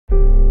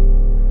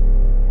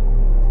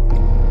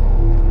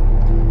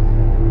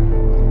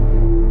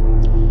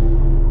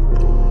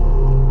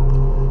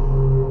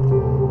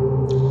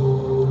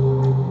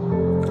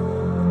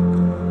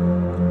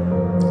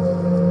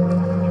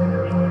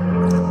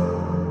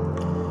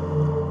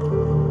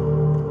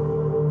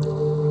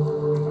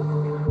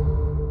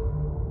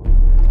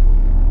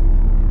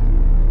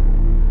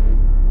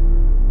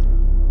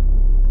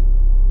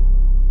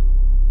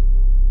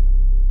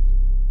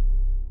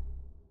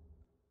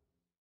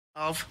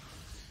himself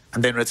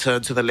and then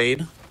return to the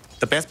lane.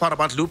 The best part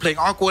about Lu playing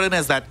Arc Warden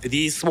is that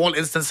these small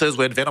instances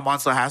when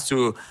Venomancer has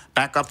to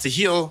back up to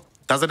heal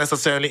doesn't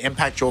necessarily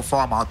impact your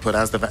farm output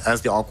as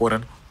the Arc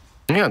Warden.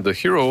 Yeah, the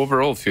hero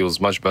overall feels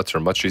much better,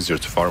 much easier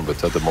to farm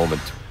with at the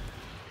moment.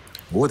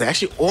 Oh, they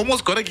actually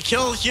almost got a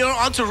kill here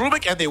onto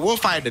Rubik, and they will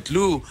find it.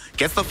 Lu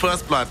gets the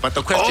first blood, but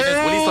the question is,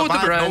 will he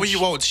survive? No, he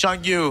won't.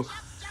 Shang Yu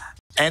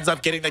ends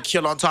up getting the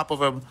kill on top of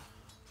him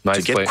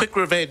to get quick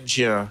revenge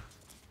here.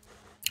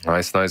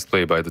 Nice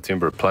play by the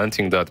Timber,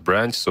 planting that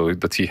branch so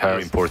that he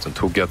has important.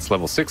 Who gets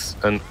level 6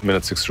 and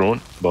minute 6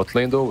 rune. Bot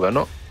lane though,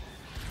 Veno.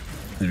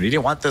 They really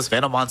want this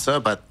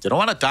Venomancer, but they don't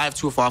want to dive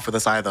too far for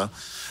this either.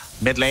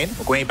 Mid lane,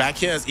 we're going back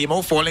here as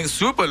Emo falling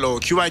super low.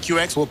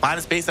 QIQX will buy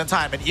the space and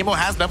time, and Emo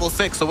has level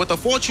 6. So with the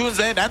Fortunes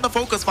in and the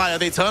Focus Fire,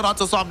 they turn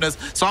onto Somnus.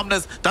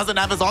 Somnus doesn't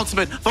have his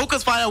ultimate.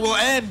 Focus Fire will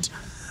end,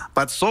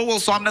 but so will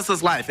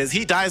Somnus' life as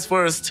he dies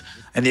first,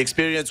 and the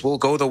experience will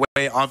go the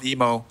way of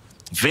Emo.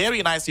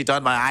 Very nicely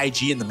done by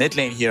IG in the mid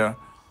lane here.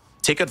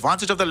 Take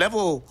advantage of the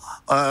level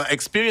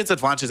experience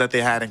advantage that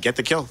they had and get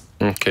the kill.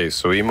 Okay,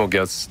 so Emo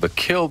gets the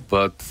kill,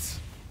 but...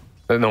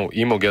 no,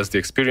 Emo gets the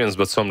experience,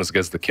 but Somnus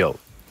gets the kill.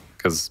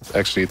 Because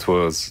actually it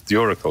was the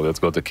Oracle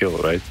that got the kill,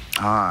 right?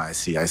 Ah, I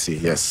see,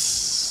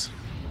 yes.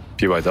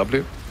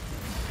 PYW?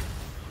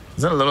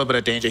 He's in a little bit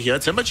of danger here.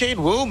 Timber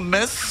Chain will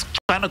miss,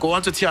 trying to go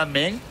onto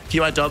Tianming.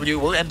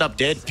 PYW will end up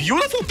dead.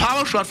 Beautiful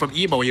power shot from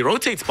Emo. He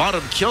rotates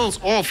bottom, kills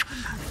off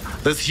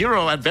this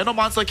hero, and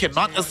Venomancer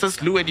cannot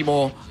assist Lu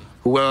anymore,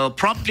 who will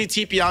promptly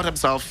TP out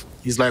himself.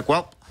 He's like,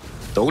 well,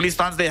 the only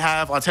stuns they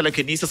have are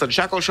Telekinesis and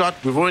Shackle Shot.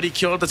 We've already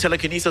killed the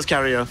Telekinesis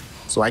carrier,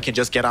 so I can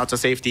just get out to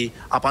safety.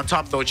 Up on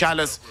top, though,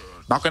 Chalice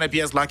not going to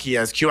be as lucky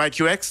as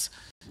QIQX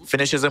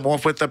finishes him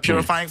off with the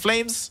Purifying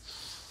Flames.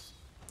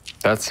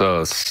 That's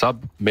a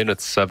sub-minute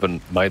 7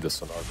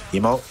 Midas on our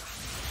Emo.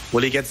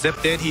 Will he get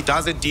zipped in? He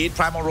does indeed.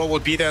 Primal Roar will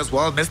be there as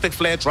well. Mystic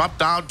Flare drop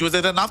down. Does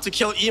it enough to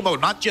kill Emo?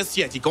 Not just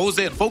yet. He goes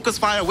in. Focus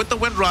Fire with the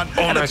Wind Run.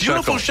 And nice a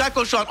beautiful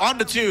shackle shot on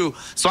the 2.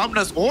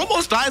 Somnus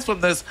almost dies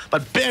from this,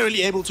 but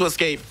barely able to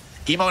escape.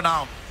 Emo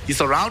now. He's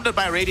surrounded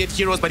by Radiant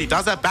heroes, but he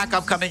does have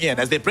backup coming in.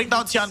 As they bring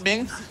down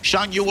Tianming,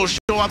 Shang Yu will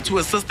show up to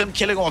assist them,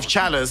 killing off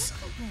Chalice.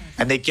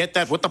 And they get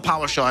that with the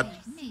power shot.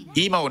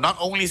 Emo not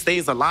only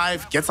stays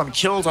alive, gets some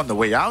kills on the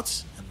way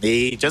out.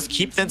 They just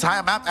keep the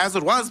entire map as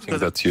it was.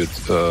 Because that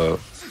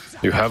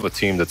you have a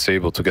team that's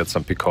able to get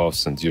some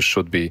pick-offs, and you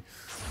should be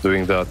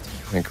doing that.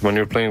 Like when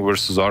you're playing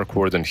versus Arc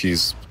Warden,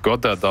 he's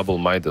got that double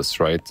Midas,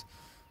 right?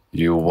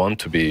 You want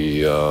to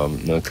be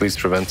at least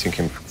preventing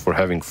him for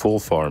having full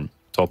farm.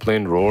 Top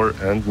lane, Roar,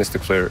 and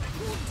Mystic Flare.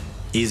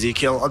 Easy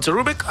kill onto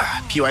Rubik.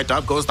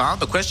 PY goes down.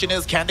 The question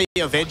is, can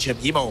they avenge him?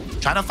 Emo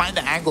trying to find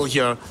the angle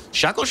here.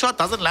 Shackle Shot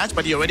doesn't latch,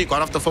 but he already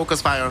got off the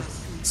Focus Fire.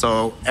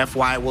 So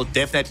FY will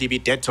definitely be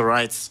dead to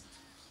rights.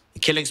 A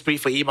killing spree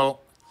for Emo.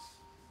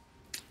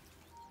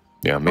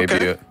 Yeah,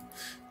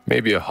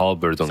 maybe a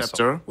halberd on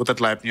Scepter with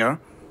that Leibnier.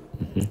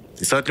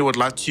 They certainly would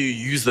like to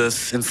use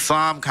this in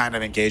some kind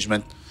of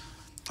engagement.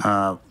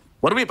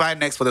 What do we buy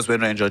next for this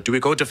Wind Ranger? Do we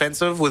go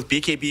defensive with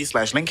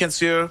BKB/Linken's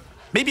here?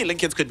 Maybe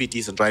Linken's could be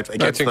decent, right?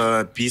 Against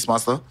the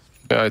Beastmaster.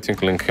 Yeah, I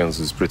think Linken's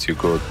is pretty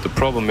good. The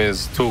problem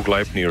is 2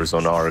 Gleipnirs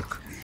on Arc.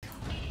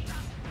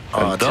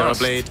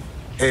 Terrorblade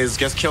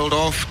gets killed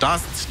off.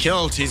 Dust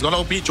killed. He's going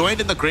to be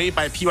joined in the grave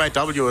by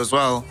PYW as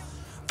well.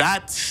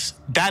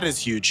 That is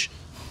huge.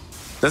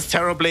 This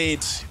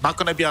Terrorblade not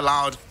going to be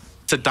allowed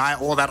to die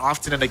all that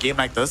often in a game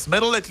like this.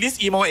 Middle, at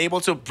least Emo able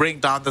to bring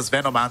down this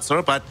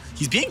Venomancer, but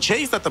he's being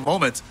chased at the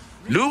moment.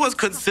 Lu was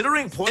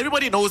considering...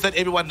 Everybody knows that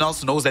everyone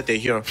else knows that they're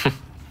here.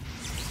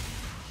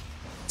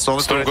 So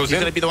he's going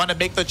to be the one to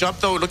make the jump,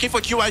 though. Looking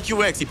for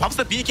QIQX. He pops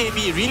the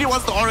BKB. Really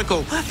wants the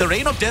Oracle. The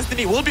Reign of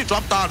Destiny will be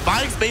dropped down,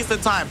 buying space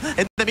and time.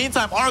 In the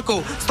meantime,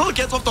 Oracle still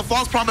gets off the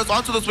False Promise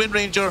onto this Wind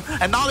Ranger.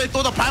 And now they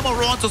throw the Primal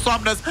Roar onto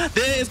Somnus.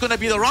 There is going to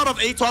be the Rod of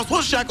Atos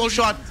with Shackle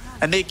Shot.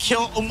 And they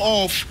kill him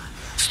off.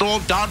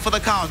 Storm down for the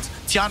count.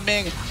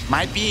 Tianming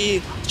might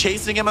be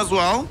chasing him as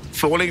well.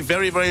 Falling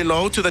very, very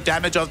low to the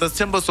damage of this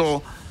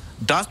Timbersaw.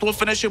 Dust will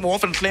finish him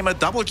off and claim a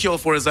double kill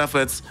for his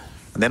efforts.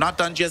 And they're not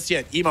done just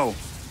yet. Emo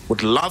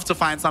would love to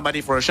find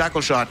somebody for a Shackle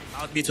Shot.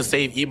 Allowed me to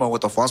save Emo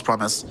with a False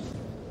Promise.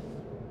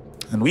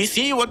 And we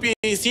see what we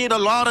see in a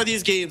lot of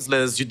these games,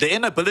 Liz. The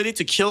inability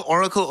to kill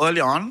Oracle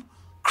early on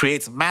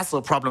creates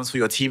massive problems for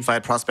your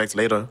teamfight prospects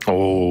later.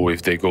 Oh,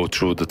 if they go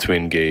through the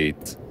Twin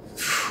Gate.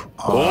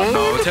 Oh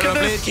no,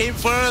 Terrorblade came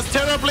first!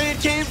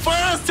 Terrorblade came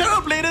first!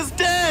 Terrorblade is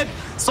dead!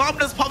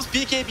 Somnus pops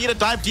BKB to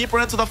dive deeper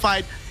into the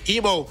fight.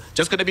 Emo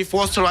just going to be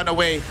forced to run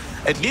away.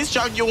 At least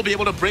Zhang Yu will be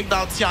able to bring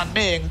down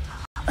Tianming.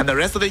 And the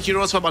rest of the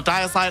heroes from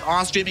Dire side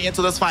are streaming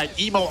into this fight.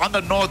 Emo on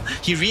the north,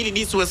 he really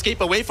needs to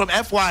escape away from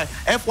FY.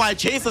 FY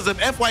chases him,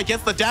 FY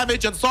gets the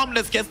damage, and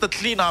Somnus gets the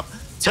cleanup,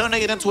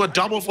 turning it into a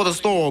double for the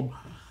Storm.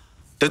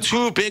 The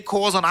 2 big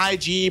cores on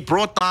IG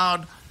brought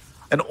down,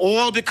 and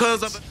all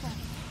because of...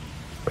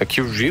 Like,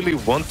 you really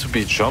want to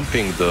be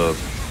jumping the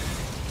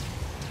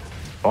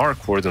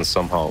Arc Warden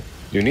somehow.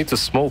 You need to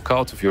smoke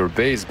out of your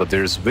base, but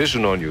there's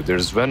vision on you,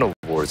 there's Venom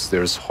Wards,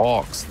 there's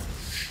Hawks.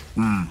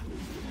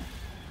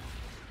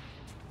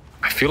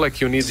 feel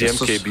like you need the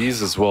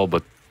MKBs as well,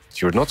 but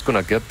you're not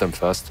gonna get them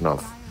fast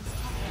enough.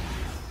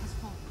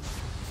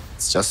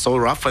 It's just so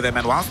rough for them.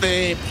 And whilst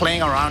they're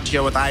playing around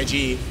here with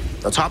IG,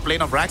 the top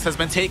lane of Rax has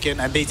been taken,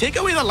 and they take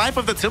away the life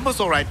of the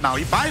Timbersaw right now.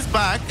 He buys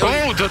back.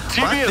 Oh, the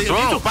TB as well.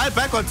 They need to buy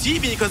back on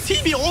TB because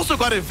TB also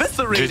got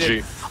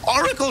eviscerated. GG.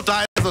 Oracle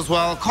dies as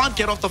well. Can't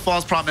get off the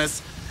false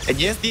promise. And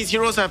yes, these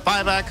heroes have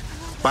buyback,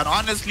 but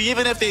honestly,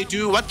 even if they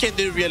do, what can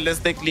they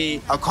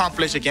realistically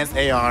accomplish against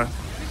AR?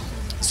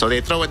 So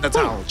they throw in the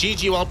towel.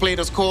 GG, well played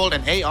is called,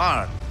 and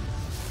AR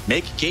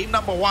make game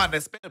number 1.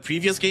 It's been a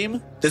previous game.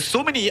 There's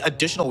so many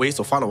additional ways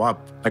to follow up.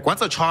 Like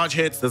once a charge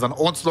hits, there's an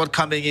onslaught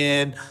coming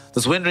in.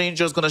 This Wind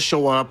Ranger is going to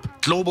show up.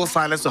 Global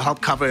silence to help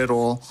cover it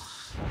all.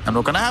 And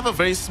we're going to have a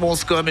very small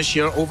skirmish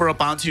here over a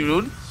bounty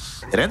rune.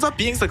 It ends up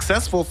being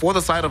successful for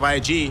the side of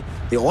IG.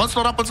 They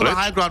onslaught up onto the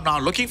high ground now,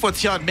 looking for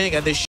Tianming,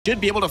 and they should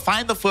be able to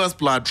find the first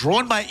blood.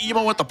 Drawn by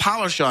Emo with the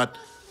power shot.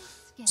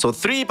 So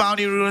 3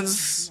 bounty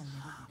runes.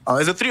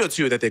 Is it 3 or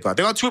 2 that they got?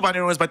 They got 2 bounty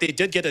runes, but they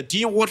did get a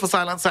D ward for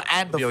Silencer,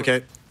 and be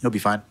okay. He'll be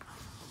fine.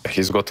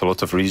 He's got a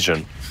lot of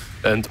regen,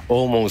 and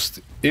almost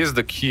is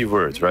the key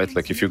word, right?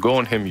 Like if you go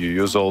on him, you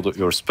use all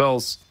your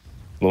spells.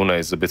 Luna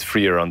is a bit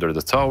freer under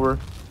the tower.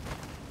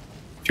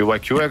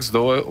 QYQX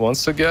though,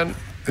 once again,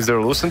 is there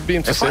a Lucent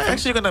Beam to save him?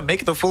 Actually going to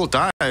make the full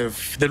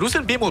dive. The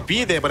Lucent Beam will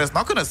be there, but it's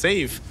not going to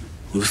save.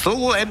 You still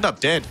will end up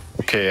dead.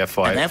 Okay,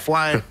 FY. And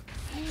FY,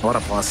 what a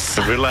boss.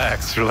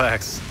 Relax,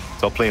 relax.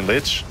 Top lane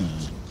Lich.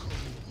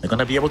 They're going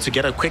to be able to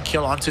get a quick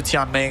kill onto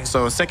Tianming.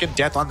 So second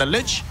death on the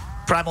Lich.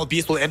 Primal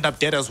Beast will end up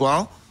dead as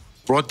well.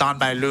 Brought down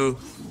by Lu.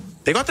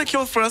 They got the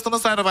kill first on the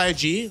side of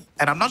IG,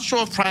 and I'm not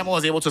sure if Primal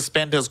was able to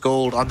spend his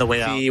gold on the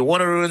way out. The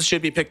Water Runes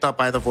should be picked up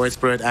by the Void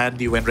Spirit and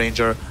the Wind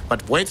Ranger,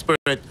 but Void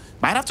Spirit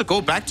might have to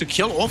go back to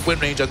kill off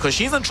Wind Ranger because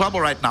she's in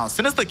trouble right now.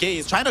 Sinister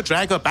Gaze trying to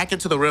drag her back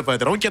into the river.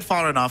 They don't get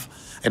far enough.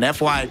 And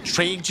FY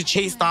trying to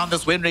chase down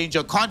this Wind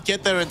Ranger. Can't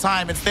get there in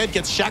time. Instead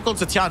gets shackled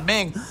to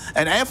Tianming.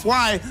 And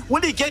FY,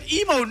 will he get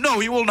Emo? No,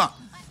 he will not.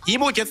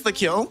 Emo gets the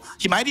kill.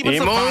 He might even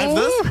survive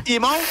this.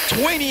 Emo,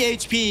 20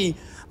 HP.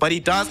 But he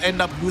does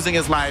end up losing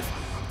his life.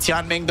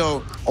 Tianming,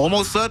 though,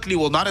 almost certainly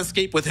will not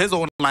escape with his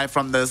own life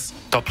from this.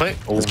 Top lane.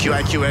 As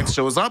QIQX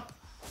shows up.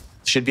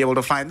 Should be able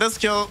to find this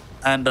kill.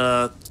 And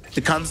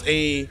becomes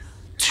a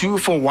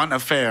 2-for-1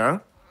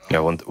 affair. Yeah,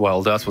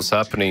 while that was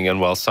happening and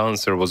while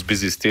Silencer was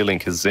busy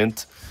stealing his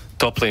Zint,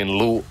 top lane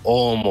Lu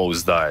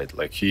almost died.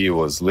 Like he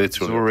was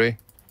literally... Azure Ray.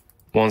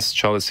 Once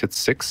Chalice hits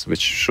 6, which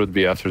should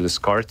be after this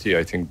Carti,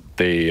 I think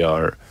they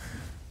are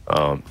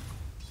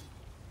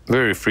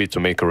very free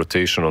to make a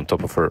rotation on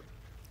top of her.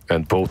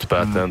 And both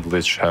Bat and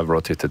Lich have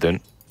rotated in.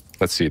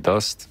 Let's see,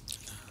 Dust.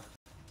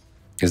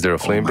 Is there a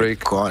flame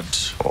break? Oh my god.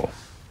 Oh.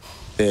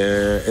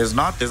 There is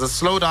not. There's a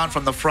slowdown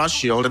from the Frost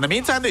Shield. In the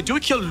meantime, they do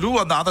kill Lu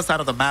on the other side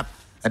of the map.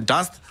 And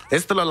Dust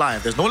is still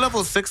alive. There's no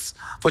level 6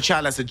 for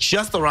Chalice. It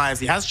just arrives.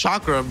 He has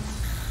Chakram.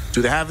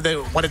 Do they have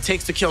what it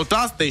takes to kill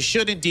Dust? They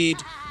should indeed.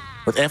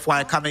 With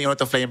FY coming in with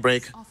the flame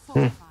break.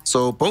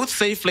 So both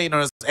safe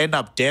laners end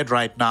up dead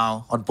right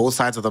now on both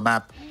sides of the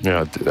map.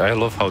 Yeah, I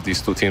love how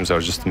these two teams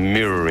are just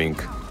mirroring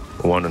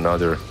one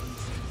another.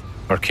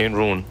 Arcane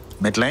Rune.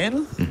 Mid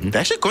lane?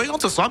 They're actually going on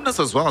to Somnus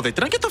as well. They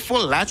didn't get the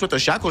full latch with the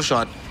Shackle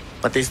Shot,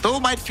 but they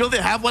still might feel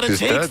they have what it takes.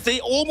 Dead. They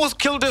almost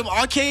killed him.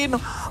 Arcane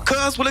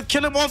Curse, will it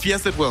kill him off?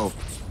 Yes, it will.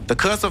 The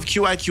Curse of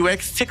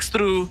QIQX ticks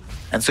through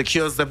and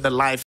secures them the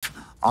life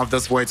of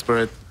this Void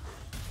Spirit.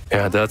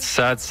 Yeah, that's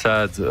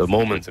sad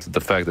moment, the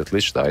fact that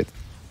Lich died.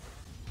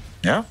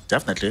 Yeah,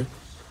 definitely.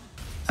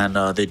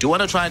 And they do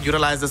want to try and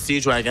utilize the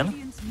Siege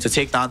Dragon to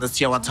take down this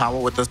tier 1 tower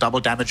with this double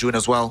damage rune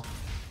as well.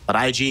 But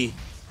IG,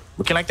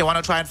 looking like they want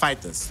to try and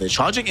fight this. They're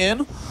charging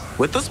in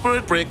with the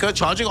Spirit Breaker,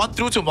 charging on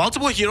through to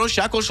multiple heroes.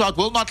 Shackle Shot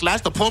will not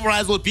last. The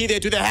Pulverize will be there.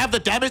 Do they have the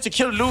damage to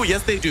kill Lu?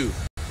 Yes, they do.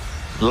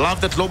 Love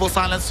the Global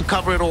Silence to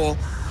cover it all.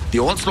 The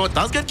Onslaught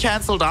does get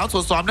cancelled out,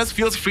 so Somnus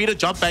feels free to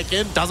jump back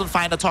in. Doesn't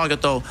find a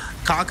target though.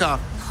 Kaka,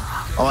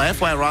 or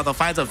FY rather,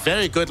 finds a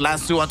very good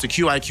lasso onto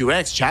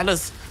QIQX.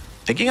 Chalice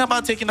thinking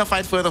about taking the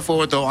fight further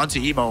forward though onto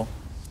Emo.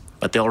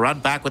 But they'll run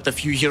back with the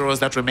few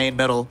heroes that remain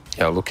middle.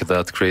 Yeah, look at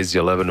that crazy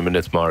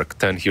 11-minute mark.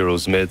 10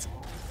 heroes mid.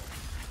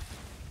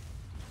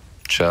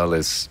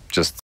 Chalice,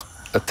 just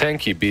a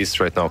tanky beast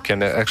right now.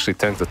 Can actually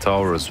tank the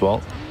tower as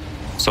well.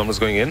 Somnus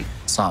going in.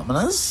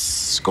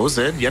 Somnus goes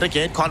in yet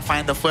again, can't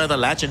find the further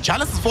latch, and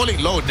Chalice is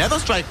falling low. Nether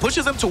Strike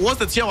pushes him towards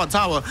the tier 1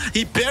 tower.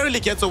 He barely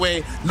gets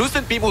away.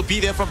 Lucent Beam will be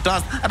there from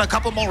Dust, and a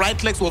couple more right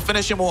clicks will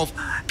finish him off.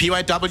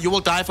 PYW will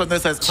die from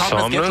this as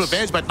Somnus gets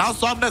revenge, but now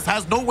Somnus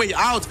has no way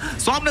out.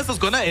 Somnus is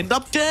gonna end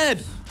up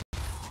dead.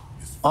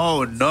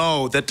 Oh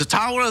no, the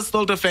tower is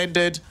still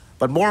defended,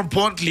 but more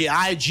importantly,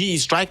 IG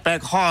strike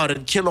back hard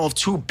and kill off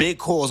 2 big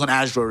cores on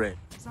Azure Ray.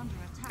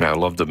 Yeah, I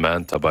love the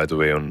Manta, by the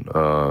way, on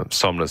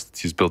Somnus that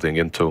he's building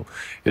into.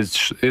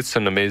 It's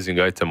an amazing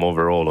item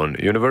overall on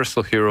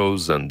Universal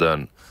Heroes, and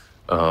then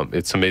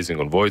it's amazing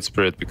on Void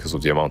Spirit because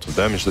of the amount of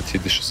damage that he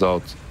dishes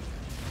out.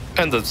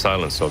 And the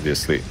silence,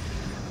 obviously.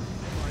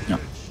 Yeah.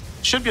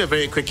 Should be a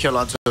very quick kill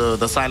onto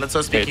the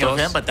silencer, speaking of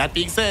him. But that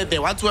being said, they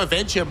want to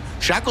avenge him.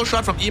 Shackle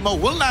shot from Emo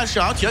will lash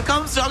out. Here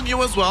comes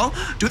Xiangyu as well.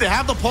 Do they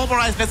have the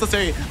pulverize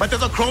necessary? But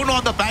there's a chrono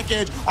on the back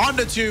edge, on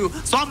the 2.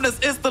 Somnus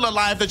is still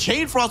alive. The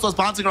Chain Frost was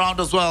bouncing around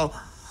as well.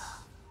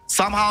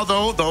 Somehow,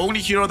 though, the only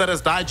hero that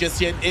has died just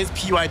yet is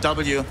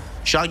PYW.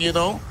 Xiangyu,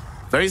 though,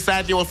 very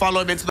sadly will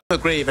follow him into the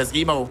grave as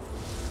Emo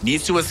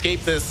needs to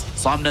escape this.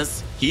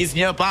 Somnus, he's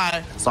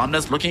nearby.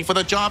 Somnus looking for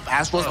the jump.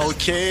 Astro's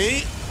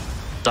okay.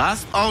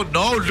 Dust. Oh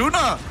no,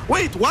 Luna.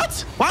 Wait,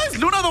 what? Why is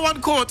Luna the one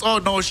caught? Oh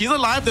no, she's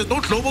alive. There's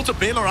no global to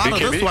bail her out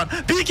of this one.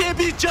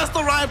 BKB just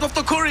arrived off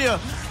the courier.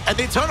 And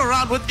they turn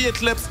around with the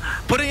Eclipse,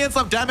 putting in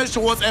some damage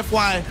towards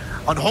FY.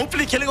 And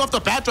hopefully killing off the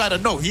Batrider.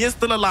 No, he is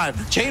still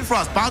alive. Chain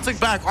Frost bouncing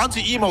back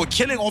onto Emo,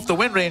 killing off the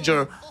Wind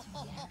Ranger.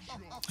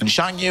 And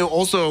Xiangyu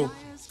also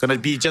gonna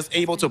be just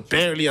able to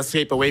barely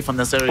escape away from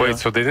this area. Wait,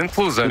 so they didn't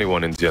lose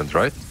anyone in the end,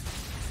 right?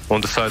 On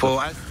the side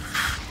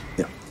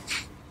yeah.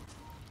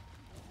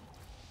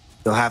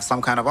 They'll have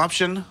some kind of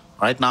option.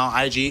 Right now,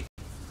 IG, they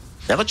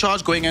have a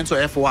charge going into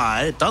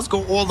FY. It does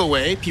go all the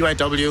way.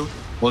 PYW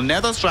will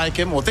never strike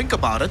him or think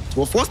about it.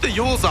 Will force the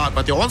Yules out,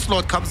 but the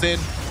onslaught comes in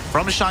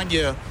from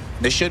Xiangyu.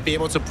 They should be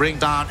able to bring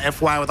down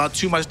FY without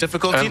too much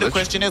difficulty. The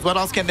question is, what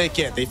else can they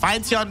get? They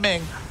find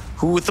Tianming,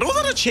 who throws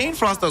out a Chain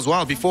Frost as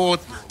well before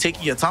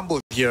taking a tumble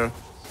here.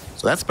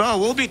 So that spell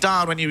will be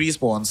down when he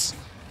respawns.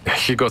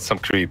 He got some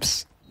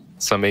creeps,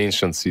 some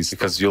anciencies,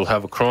 because you'll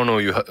have a chrono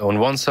on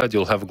one side,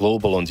 you'll have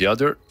global on the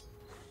other.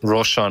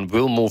 Roshan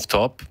will move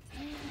top.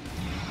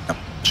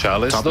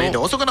 Chalice, though. They're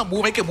also going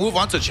to make a move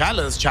onto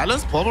Chalice.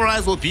 Chalice,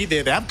 Pulverize will be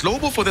there. They have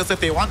global for this if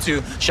they want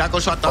to. Shackle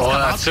Shot does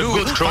come out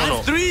too.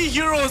 Finds 3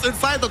 heroes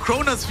inside the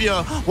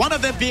Chronosphere. One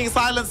of them being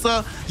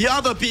Silencer, the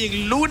other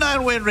being Luna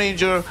and Wind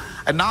Ranger.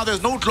 And now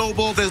there's no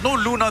global, there's no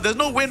Luna, there's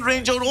no Wind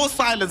Ranger or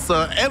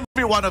Silencer.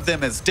 Every one of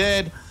them is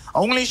dead.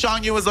 Only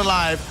Xiangyu is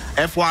alive.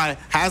 FY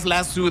has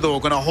Lasso though,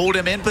 going to hold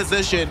him in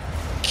position.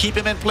 Keep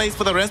him in place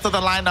for the rest of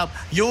the lineup,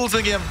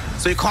 using him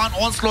so he can't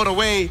onslaught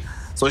away.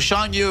 So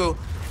Xiangyu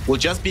will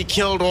just be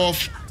killed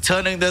off,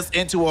 turning this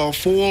into a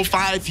full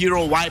 5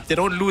 hero wipe. They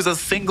don't lose a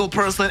single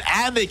person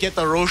and they get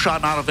the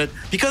Roshan out of it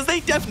because they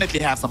definitely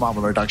have some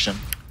armor reduction.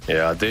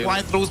 Yeah,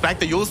 FY throws back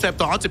the Yule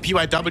Scepter onto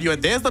PYW,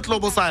 and there's the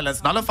Global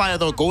Silence. Nullifier,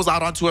 though, goes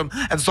out onto him,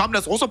 and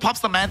Somnus also pops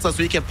the Manta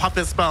so he can pop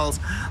his spells.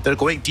 They're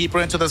going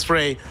deeper into this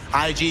fray.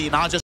 IG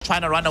now just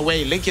trying to run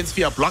away. Lincoln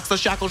Sphere blocks the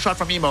Shackle Shot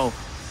from Emo.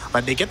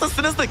 But they get the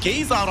Sinister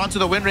Gaze out onto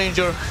the Wind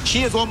Ranger.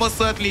 She is almost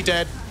certainly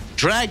dead.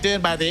 Dragged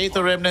in by the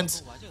Aether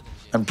Remnant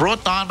and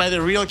brought down by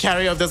the real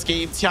carrier of this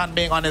game,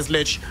 Tianming on his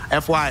Lich.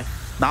 FY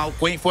now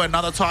going for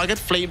another target.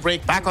 Flame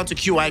Break back onto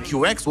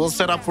QIQX. Will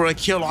set up for a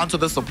kill onto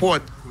the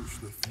support.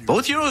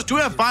 Both heroes do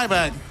have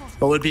buyback,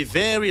 but would be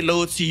very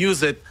loath to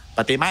use it.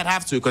 But they might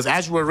have to, because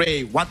Azure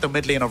Ray want the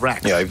mid lane of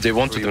Rack. Yeah, if they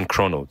want to even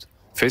chronoed.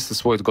 Faceless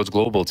Void got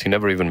global, he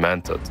never even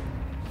manted.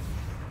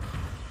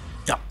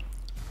 Yeah.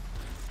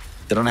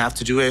 They don't have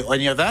to do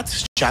any of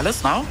that.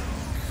 Chalice now.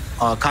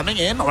 Coming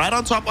in right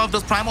on top of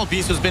this Primal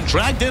Beast who's been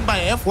dragged in by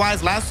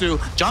FY's Lasso.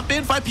 Jump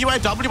in by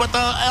PYW, but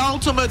the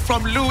ultimate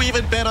from Lu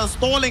even better,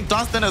 stalling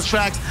Dust in his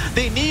tracks.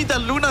 They need the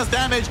Luna's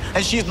damage,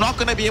 and she's not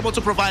going to be able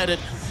to provide it.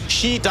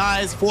 She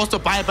dies, forced to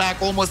buy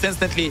back almost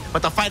instantly,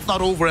 but the fight's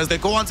not over as they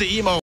go onto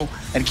Emo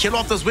and kill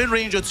off this Wind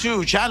Ranger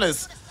too.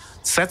 Chalice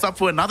sets up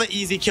for another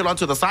easy kill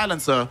onto the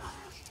Silencer.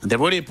 They've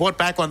already bought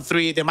back on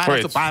 3. They might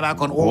have to buy back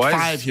on all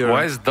 5 here.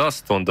 Why is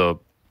Dust on the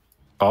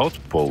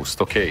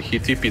outpost? Okay, he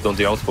TP'd on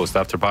the outpost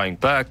after buying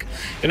back.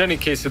 In any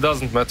case, it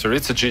doesn't matter.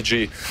 It's a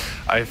GG.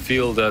 I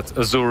feel that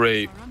Azure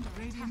Ray,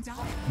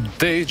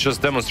 they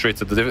just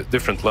demonstrated a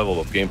different level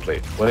of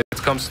gameplay when it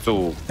comes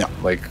to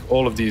like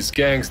all of these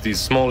gangs, these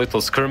small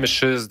little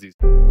skirmishes, these